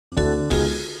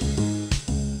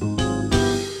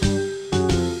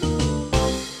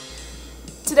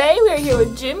Today we are here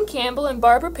with Jim Campbell and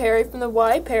Barbara Perry from the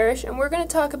Wye Parish, and we're going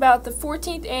to talk about the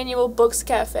 14th annual Books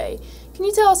Café. Can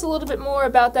you tell us a little bit more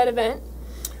about that event?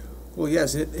 Well,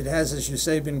 yes, it has, as you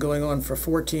say, been going on for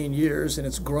 14 years, and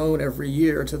it's grown every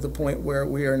year to the point where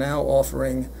we are now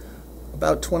offering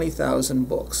about 20,000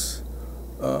 books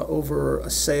over a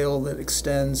sale that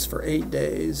extends for 8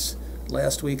 days,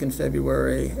 last week in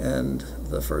February and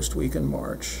the first week in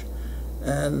March.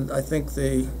 And I think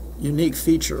the unique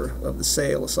feature of the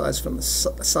sale, aside from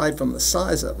the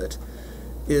size of it,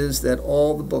 is that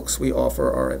all the books we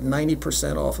offer are at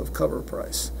 90% off of cover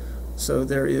price. So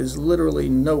there is literally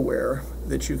nowhere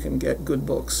that you can get good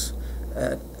books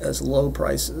at as low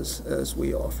prices as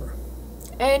we offer.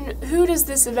 And who does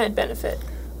this event benefit?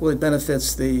 Well, it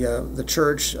benefits the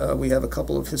church. We have a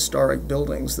couple of historic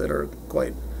buildings that are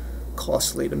quite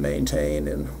costly to maintain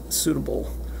in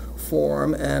suitable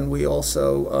form, and we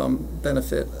also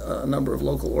benefit a number of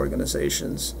local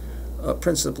organizations,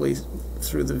 principally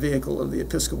through the vehicle of the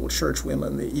Episcopal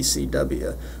Churchwomen, the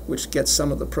ECW, which gets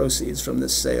some of the proceeds from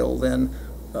this sale, then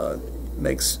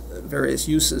makes various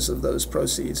uses of those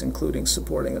proceeds, including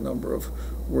supporting a number of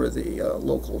worthy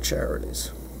local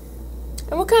charities.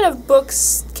 And what kind of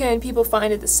books can people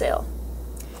find at the sale?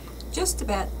 Just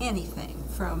about anything,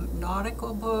 from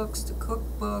nautical books to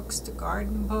cookbooks to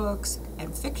garden books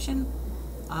and fiction,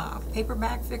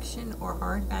 paperback fiction or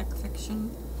hardback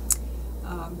fiction.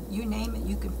 You name it,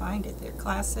 you can find it. They're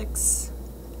classics.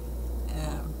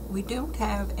 We don't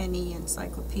have any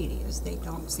encyclopedias. They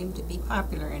don't seem to be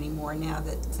popular anymore now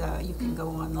that you can go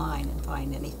online and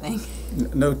find anything.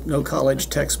 No college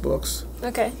textbooks.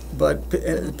 Okay. But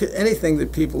anything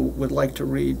that people would like to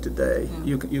read today,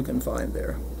 you can find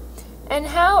there. And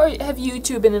how have you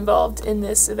two been involved in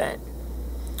this event?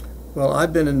 Well, I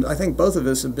think both of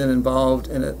us have been involved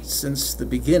in it since the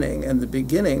beginning, and the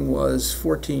beginning was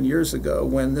 14 years ago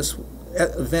when this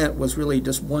event was really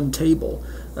just one table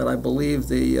at, I believe,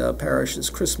 the parish's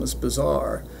Christmas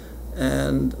bazaar.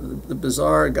 And the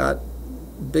bazaar got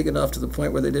big enough to the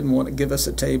point where they didn't want to give us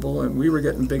a table, and we were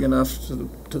getting big enough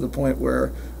to the point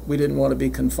where we didn't want to be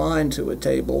confined to a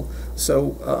table.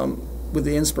 So with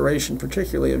the inspiration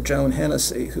particularly of Joan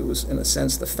Hennessy, who was in a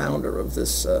sense the founder of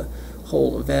this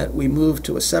whole event, we moved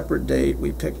to a separate date.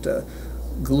 We picked a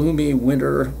gloomy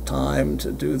winter time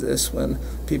to do this when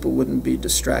people wouldn't be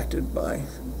distracted by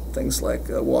things like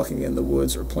walking in the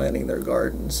woods or planting their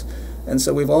gardens. And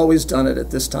so we've always done it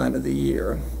at this time of the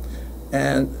year.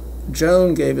 And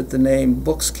Joan gave it the name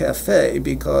Books Café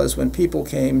because when people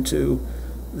came to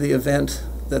the event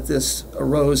that this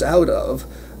arose out of,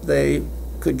 they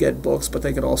could get books, but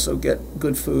they could also get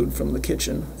good food from the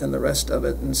kitchen and the rest of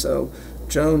it. And so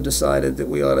Joan decided that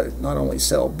we ought to not only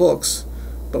sell books,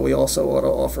 but we also ought to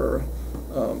offer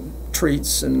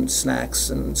treats and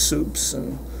snacks and soups,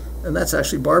 and that's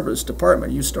actually Barbara's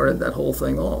department. You started that whole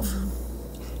thing off.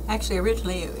 Actually,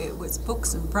 originally it was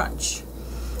books and brunch,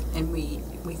 and we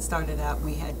started out and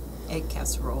we had egg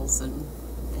casseroles and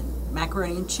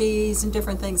macaroni and cheese and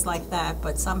different things like that,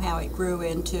 but somehow it grew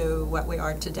into what we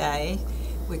are today,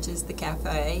 which is the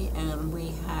cafe, and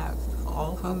we have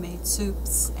all homemade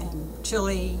soups and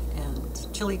chili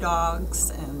dogs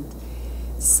and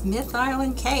Smith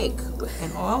Island cake,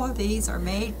 and all of these are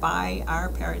made by our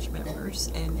parish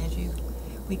members. And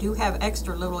we do have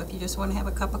extra little, if you just want to have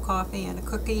a cup of coffee and a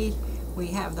cookie, we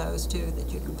have those too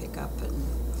that you can pick up.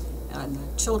 And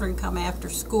the children come after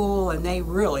school and they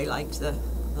really like the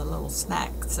little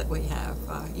snacks that we have,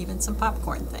 even some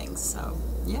popcorn things. So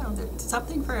yeah, there's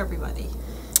something for everybody.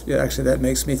 Yeah, actually that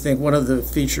makes me think one of the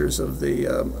features of the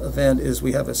event is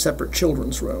we have a separate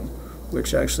children's room,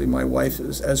 which actually my wife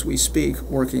is, as we speak,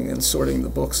 working and sorting the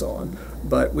books on.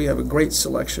 But we have a great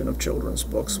selection of children's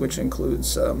books, which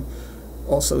includes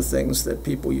also things that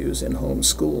people use in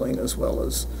homeschooling, as well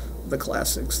as the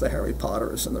classics, the Harry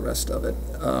Potters and the rest of it.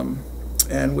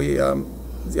 And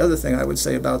the other thing I would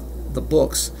say about the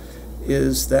books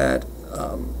is that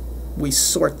we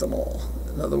sort them all.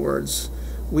 In other words,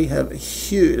 we have a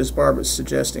huge, as Barbara's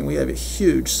suggesting, we have a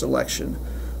huge selection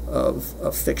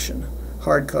of fiction.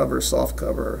 Hardcover,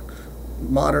 softcover,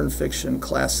 modern fiction,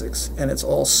 classics, and it's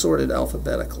all sorted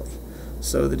alphabetically,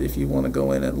 so that if you want to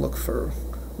go in and look for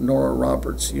Nora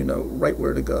Roberts, you know right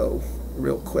where to go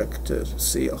real quick to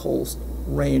see a whole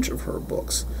range of her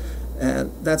books.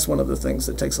 And that's one of the things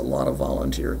that takes a lot of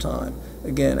volunteer time.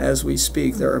 Again, as we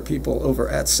speak, there are people over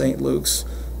at St. Luke's.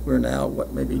 We're now,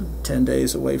 maybe 10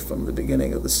 days away from the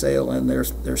beginning of the sale, and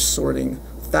they're sorting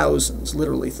thousands,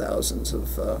 literally thousands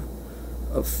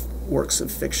of works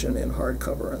of fiction in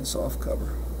hardcover and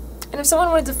softcover. And if someone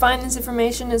wanted to find this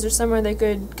information, is there somewhere they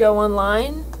could go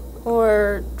online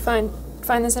or find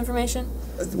find this information?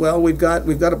 Well, we've got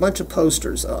a bunch of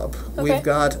posters up. Okay. We've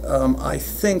got, I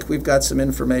think we've got some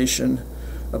information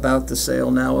about the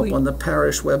sale now up on the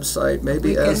parish website. Maybe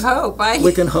we can hope.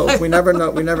 We can hope. We never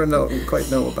know. We never quite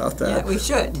know about that. Yeah, we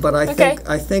should. But I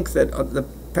think that the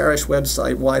parish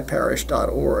website,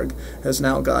 wyeparish.org, has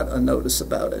now got a notice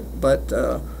about it. But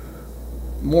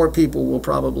more people will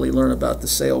probably learn about the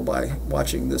sale by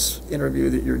watching this interview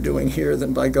that you're doing here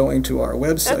than by going to our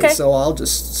website. Okay. So I'll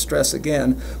just stress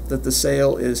again that the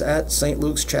sale is at St.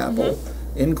 Luke's Chapel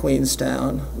in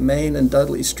Queenstown, Main and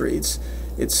Dudley Streets.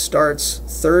 It starts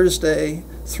Thursday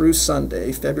through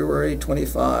Sunday, February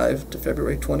 25 to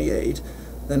February 28.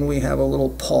 Then we have a little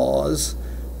pause,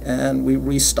 and we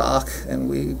restock, and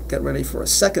we get ready for a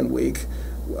second week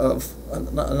of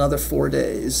another 4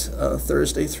 days,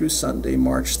 Thursday through Sunday,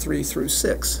 March 3 through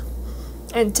 6.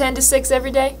 And 10 to 6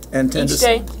 every day? And 10 each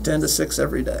day? 10 to 6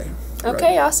 every day.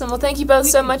 Okay, Right. awesome. Well, thank you both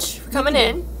so much for coming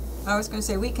in. I was going to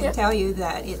say, we can tell you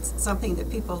that it's something that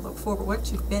people look forward,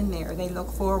 once you've been there, they look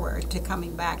forward to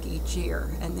coming back each year,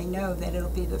 and they know that it'll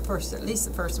be at least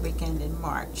the first weekend in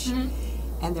March,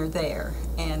 and they're there.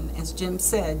 And as Jim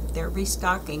said, they're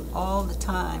restocking all the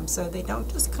time, so they don't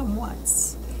just come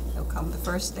once. They'll come the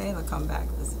first day, they'll come back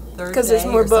the third day, 'Cause there's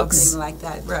more or books. something like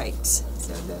that, right.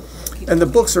 So And the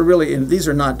books are really, and these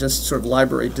are not just sort of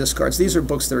library discards. These are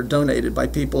books that are donated by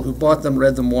people who bought them,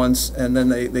 read them once, and then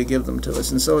they give them to us.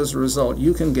 And so as a result,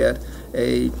 you can get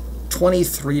a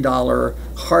 $23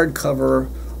 hardcover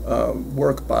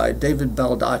work by David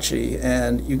Baldacci,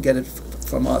 and you get it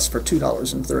from us for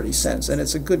 $2.30. And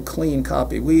it's a good, clean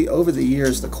copy. Over the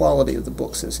years, the quality of the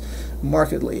books has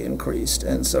markedly increased.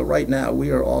 And so right now,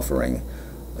 we are offering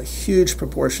a huge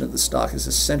proportion of the stock is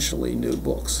essentially new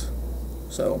books.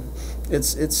 So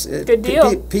it's Good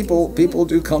deal. People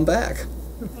do come back.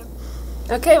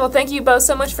 Okay, well, thank you both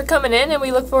so much for coming in, and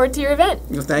we look forward to your event.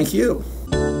 Thank you.